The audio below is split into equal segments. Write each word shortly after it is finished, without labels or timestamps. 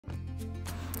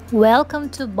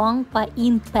Welcome to Bang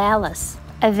Pa-in Palace,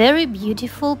 a very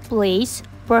beautiful place,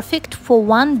 perfect for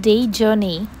one-day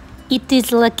journey. It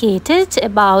is located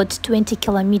about 20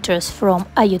 kilometers from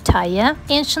Ayutthaya,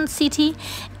 ancient city,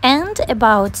 and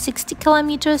about 60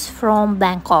 kilometers from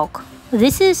Bangkok.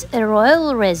 This is a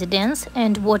royal residence,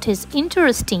 and what is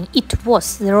interesting, it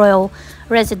was the royal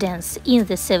residence in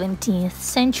the 17th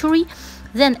century.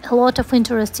 Then a lot of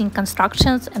interesting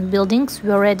constructions and buildings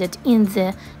were added in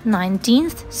the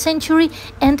 19th century,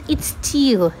 and it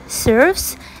still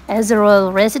serves as a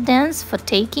royal residence for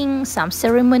taking some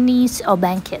ceremonies or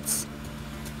banquets.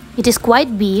 It is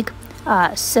quite big,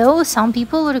 so some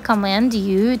people recommend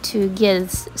you to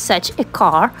get such a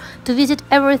car to visit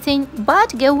everything,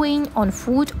 but going on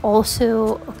foot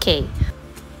also okay.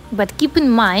 But keep in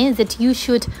mind that you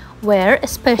should wear,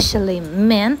 especially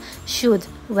men, should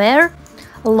wear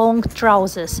long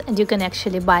trousers, and you can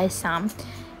actually buy some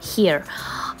here.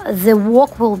 The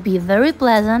walk will be very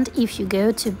pleasant if you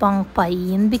go to Bang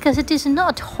Pa-in because it is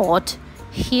not hot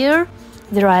here.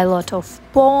 There are a lot of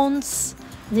ponds.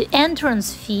 The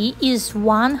entrance fee is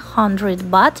 100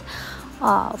 baht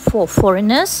for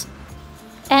foreigners,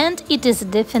 and it is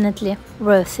definitely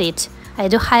worth it. I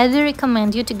do highly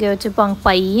recommend you to go to Bang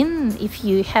Pa-in if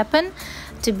you happen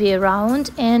to be around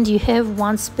and you have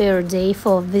one spare day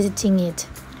for visiting it.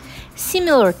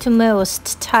 Similar to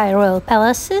most Thai royal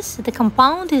palaces, the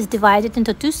compound is divided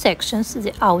into two sections,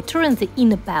 the outer and the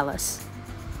inner palace.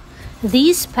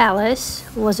 This palace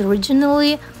was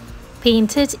originally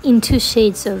painted in two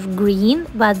shades of green,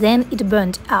 but then it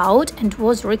burned out and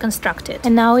was reconstructed.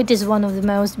 And now it is one of the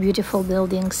most beautiful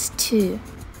buildings too.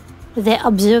 The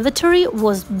observatory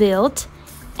was built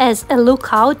as a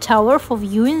lookout tower for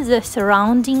viewing the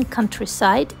surrounding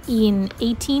countryside in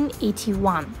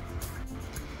 1881.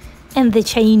 And the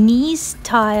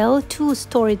Chinese-style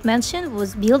two-storied mansion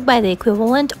was built by the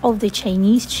equivalent of the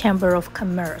Chinese Chamber of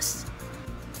Commerce.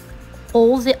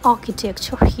 All the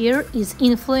architecture here is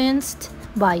influenced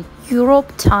by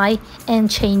Europe, Thai and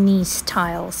Chinese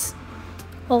styles.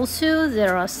 Also,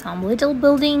 there are some little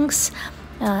buildings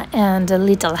and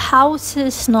little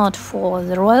houses, not for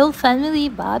the royal family,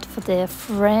 but for their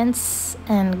friends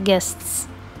and guests.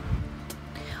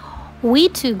 We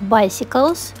took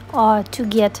bicycles to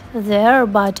get there,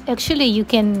 but actually you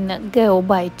can go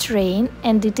by train,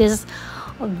 and it is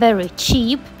very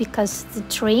cheap because the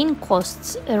train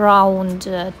costs around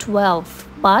 12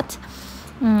 baht,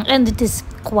 and it is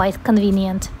quite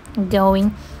convenient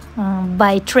going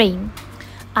by train.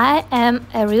 I am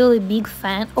a really big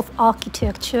fan of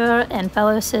architecture and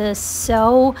palaces,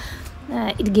 so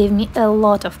it gave me a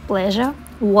lot of pleasure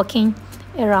walking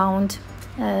around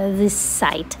this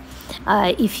site.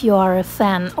 If you are a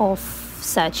fan of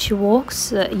such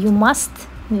walks, you must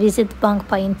visit Bang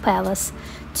Pa-in Palace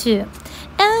too.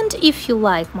 And if you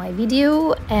like my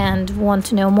video and want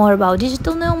to know more about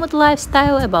digital nomad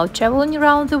lifestyle, about traveling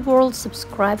around the world,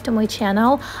 subscribe to my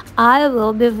channel. I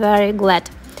will be very glad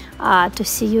to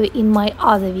see you in my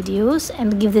other videos,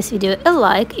 and give this video a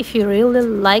like if you really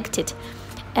liked it.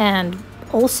 And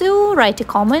also write a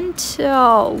comment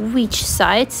which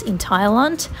sites in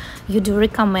Thailand you do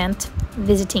recommend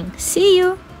visiting. See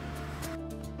you!